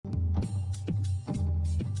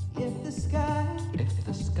If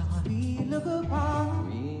the sky we look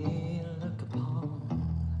upon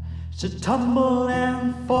should tumble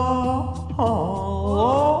and fall,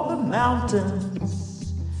 all the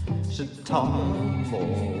mountains should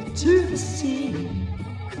tumble to the sea.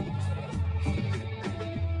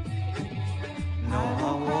 No,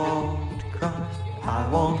 I won't cry, I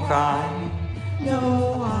won't cry. No,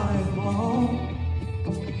 I won't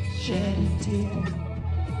shed a tear.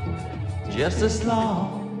 Just as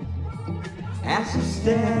long as you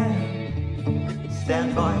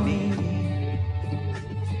stand by me.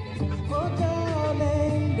 Oh,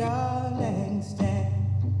 darling, darling,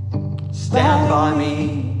 stand by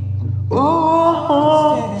me.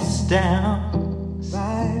 Oh, stand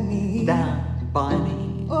by me. Stand by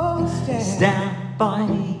me. Oh, stand by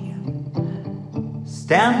me.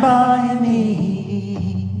 Stand by me.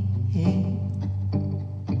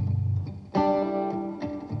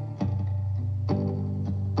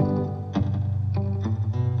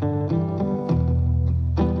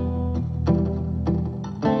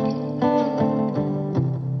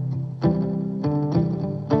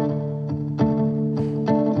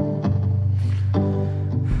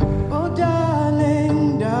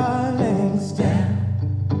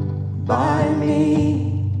 By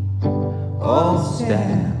me, oh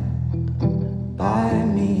stand by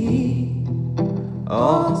me,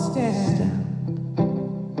 oh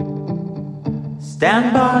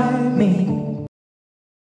stand by me.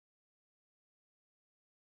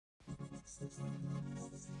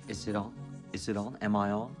 Is it on? Is it on? Am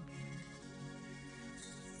I on?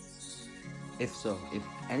 If so, if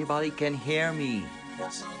anybody can hear me,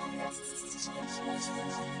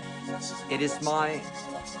 it is my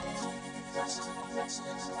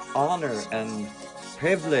honor and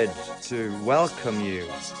privilege to welcome you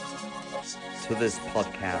to this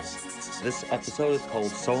podcast. This episode is called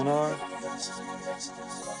Sonar,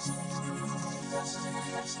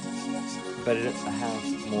 but it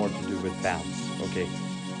has more to do with bounce. Okay,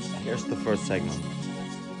 here's the first segment.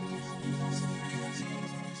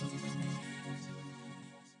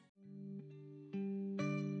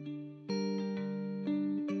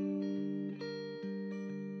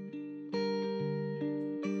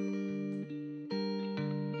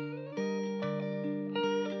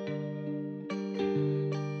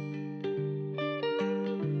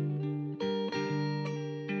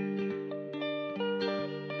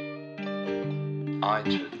 I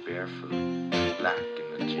tread barefoot, black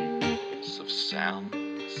in the dunes of sound,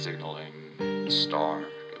 signaling the start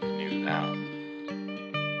of a new land.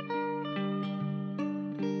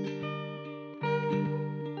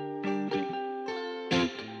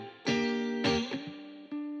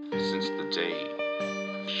 Since the day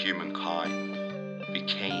humankind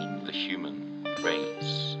became the human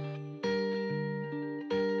race,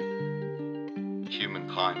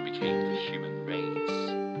 humankind became the human race.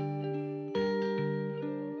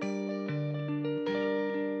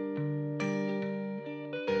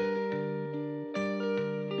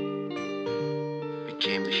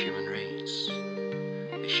 Became the human race,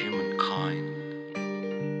 the humankind,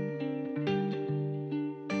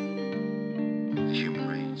 the human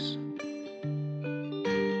race.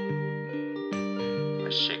 I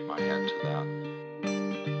shake my head to that.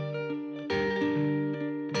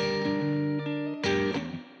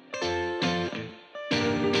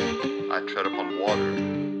 I tread upon water.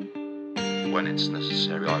 When it's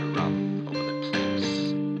necessary, I run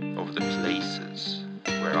over the places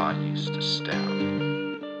where I used to stand.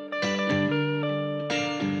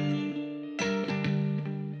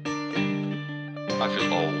 I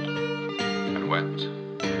feel old and wet,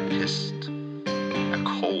 pissed and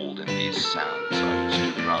cold in these sands I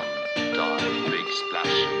used to run, die, big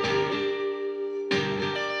splashing.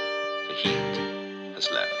 The heat has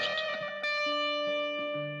left.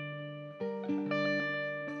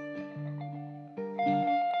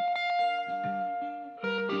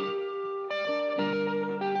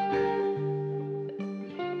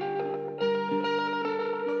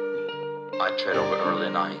 I tread over early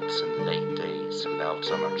nights and late days without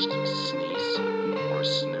so much as a sneeze or a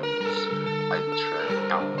snooze. I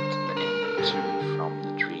tread out and into from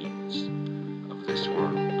the dreams of this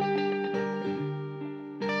world.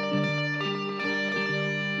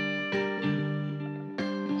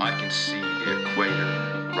 I can see the equator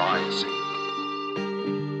rising.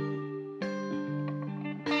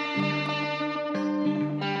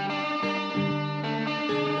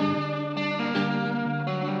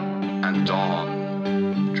 And dawn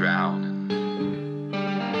drowning.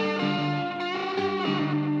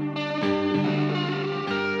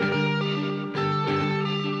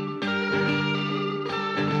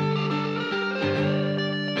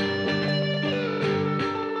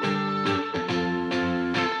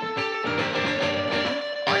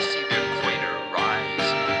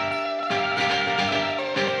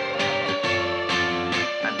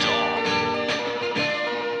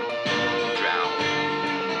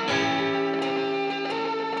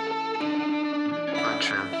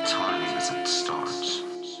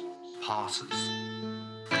 pauses,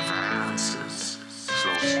 advances,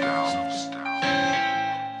 slows down,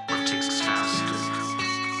 or takes faster.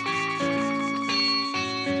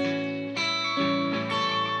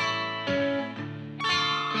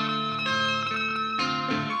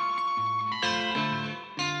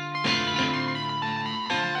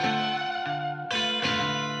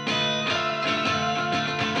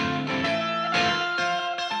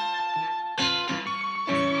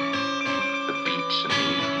 The beach and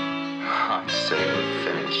me, I say we're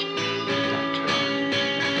finished, then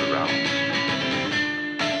turn around.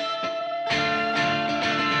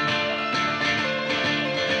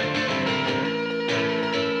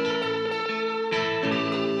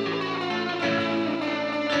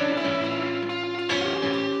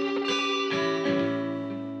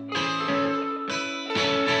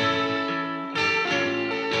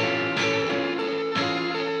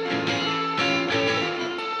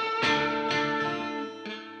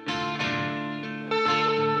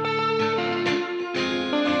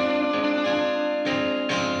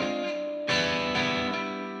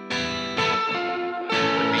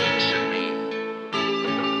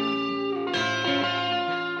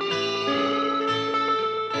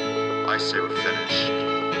 I say we're finished,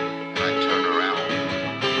 and I turn around.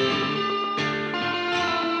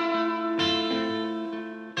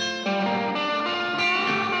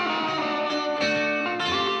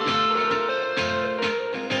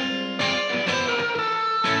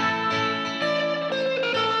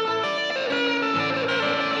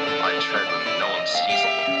 I tread when no one sees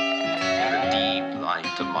me, in the deep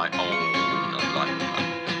light of my own enlightenment.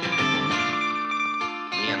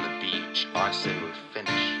 Me and the beach, I say we're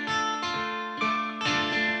finished.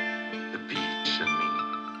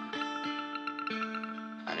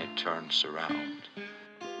 And it turns around.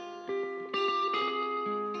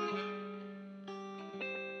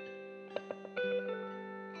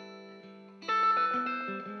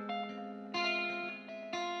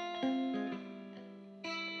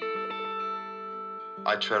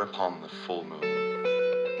 I tread upon the full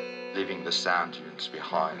moon, leaving the sand dunes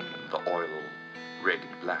behind, the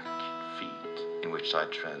oil-rigged black feet in which I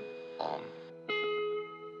tread on.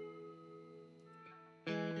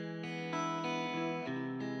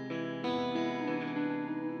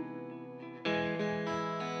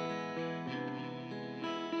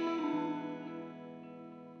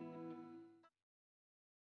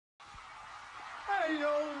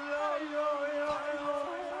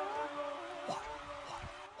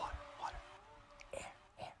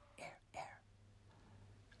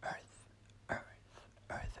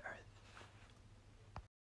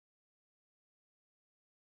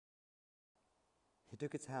 He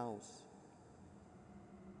took his house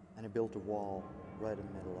and he built a wall right in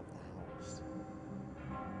the middle of the house.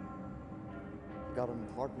 He got an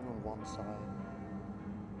apartment on one side,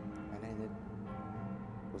 and in it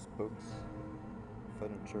was books,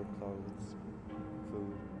 furniture, clothes,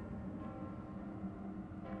 food.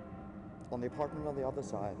 On the apartment on the other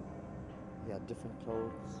side, he had different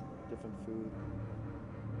clothes, different food,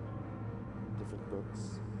 different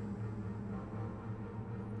books.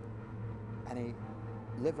 And he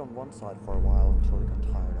lived on one side for a while until he got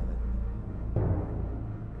tired of it.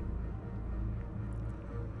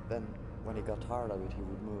 Then, when he got tired of it, he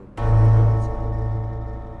would move to the other side.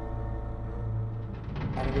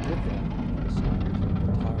 And he would live there on the side until he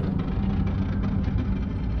got tired of it.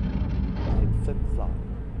 And he'd flip-flop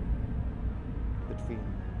between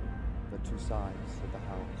the two sides of the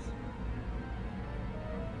house.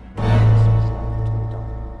 This was life until he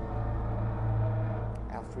died.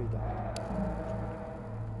 After he died,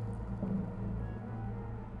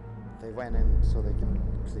 they went in so they could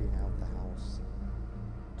clean out the house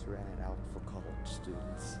to rent it out for college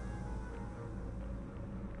students.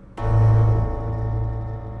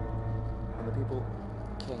 And the people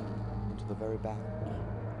came into the very back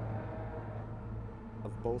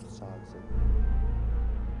of both sides of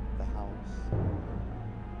the house.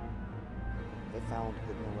 They found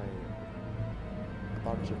hidden away a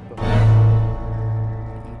bunch of books,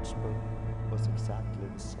 and each book was exactly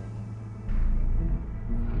the same.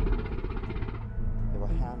 They were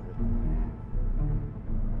handwritten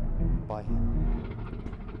by him.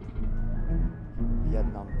 He had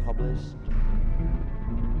none published,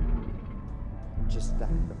 just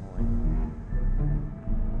stacked them away.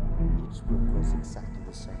 Each book was exactly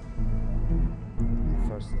the same. The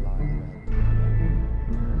first line read,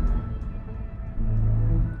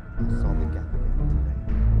 I saw the gap again today.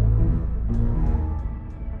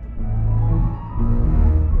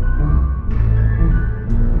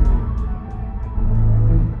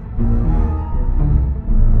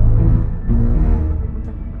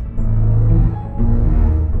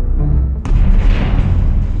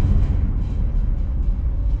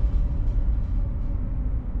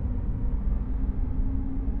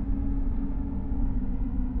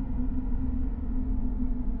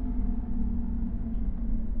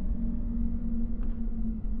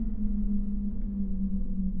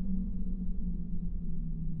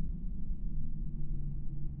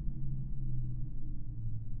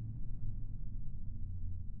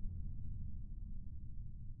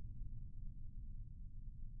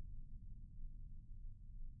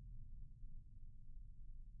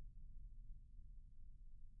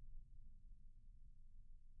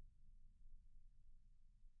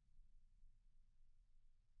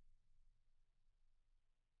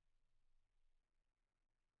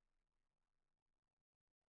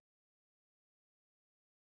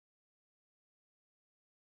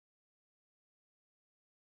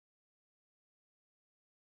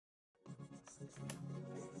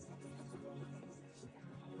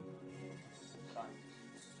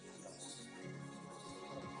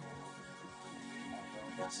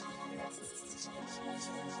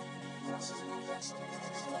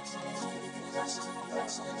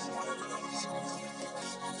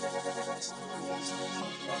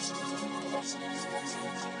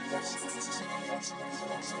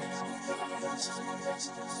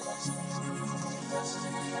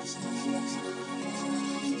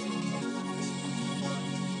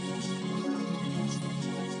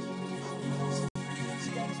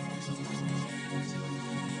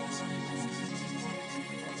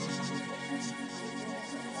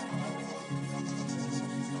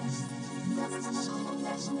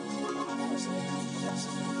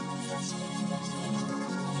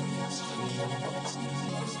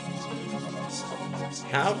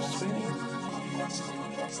 How to swim.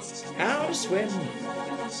 How to swim.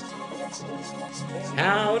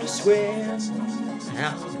 How to swim.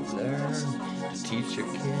 How to learn to teach your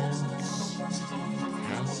kids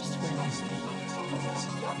how to swim.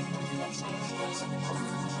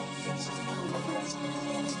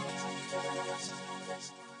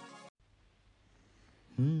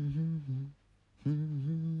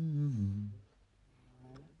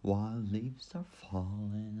 While leaves are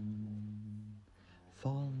falling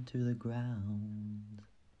to the ground,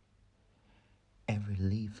 every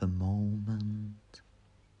leaf a moment,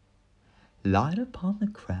 light upon the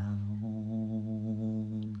crown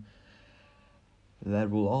that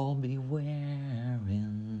we'll all be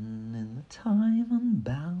wearing in the time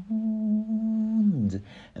unbound.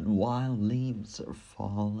 And while leaves are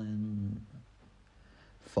falling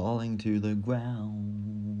to the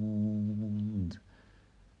ground,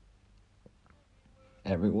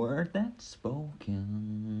 every word that's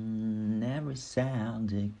spoken, every sound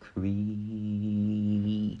decree,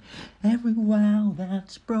 every vow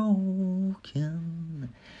that's broken,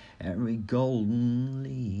 every golden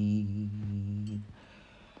leaf,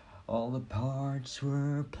 all the parts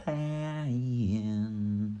were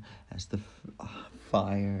playing as the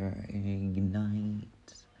fire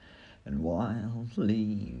ignites. And while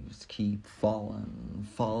leaves keep falling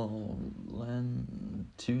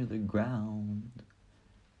to the ground,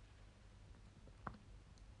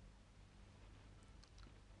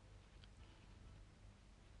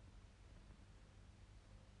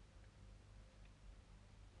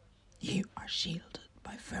 you are shielded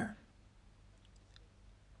by fern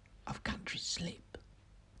of country sleep.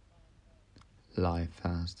 Lie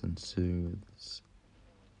fast and soothes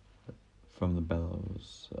from the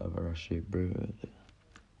bellows of a rushy brood.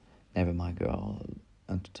 Never, my girl,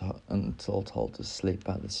 until told to sleep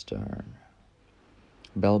by the stern.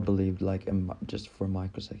 Belle believed, just for a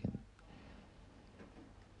microsecond,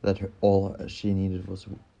 that all she needed was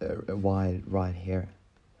a wide right here.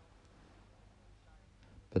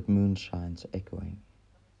 But moonshine's echoing.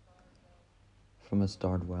 From a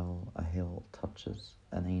starred well, a hill touches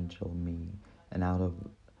an angel me, and out of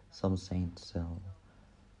some saint's cell,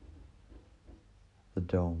 the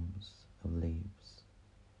domes of leaves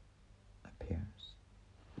appears.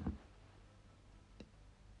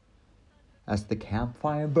 As the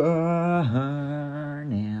campfire burning,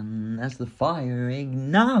 as the fire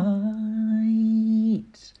ignites,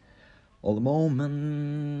 all the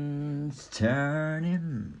moments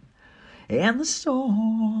turning, and the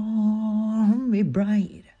storm be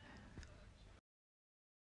bright.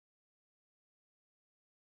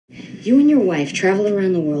 You and your wife travel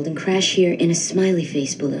around the world and crash here in a smiley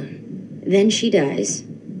face balloon. Then she dies.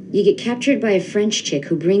 You get captured by a French chick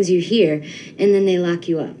who brings you here, and then they lock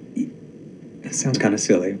you up. It sounds kind of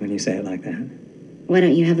silly when you say it like that. Why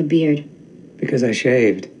don't you have a beard? Because I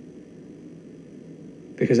shaved.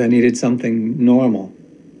 Because I needed something normal.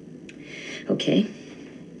 Okay.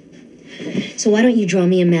 So why don't you draw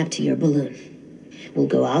me a map to your balloon? We'll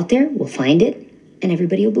go out there, we'll find it, and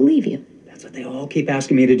everybody will believe you. That's what they all keep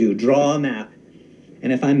asking me to do, draw a map.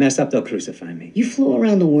 And if I mess up, they'll crucify me. You flew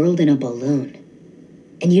around the world in a balloon,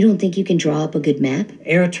 and you don't think you can draw up a good map?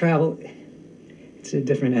 Air travel, it's a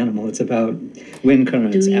different animal. It's about wind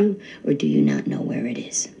currents. Do you, or do you not know where it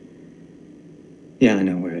is? Yeah, I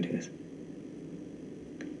know where it is.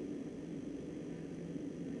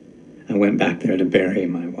 I went back there to bury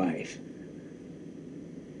my wife.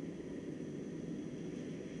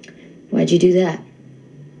 Why'd you do that?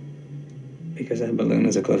 Because that balloon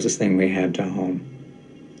is the closest thing we had to home.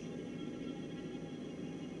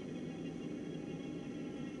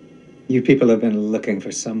 You people have been looking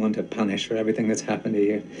for someone to punish for everything that's happened to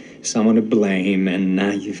you. Someone to blame, and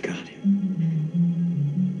now you've got him.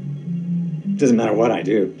 Doesn't matter what I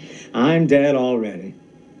do. I'm dead already.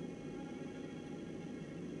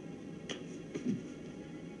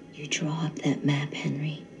 You draw up that map,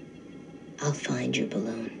 Henry, I'll find your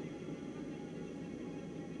balloon.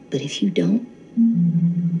 But if you don't,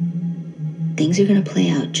 Things are gonna play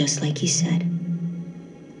out just like you said.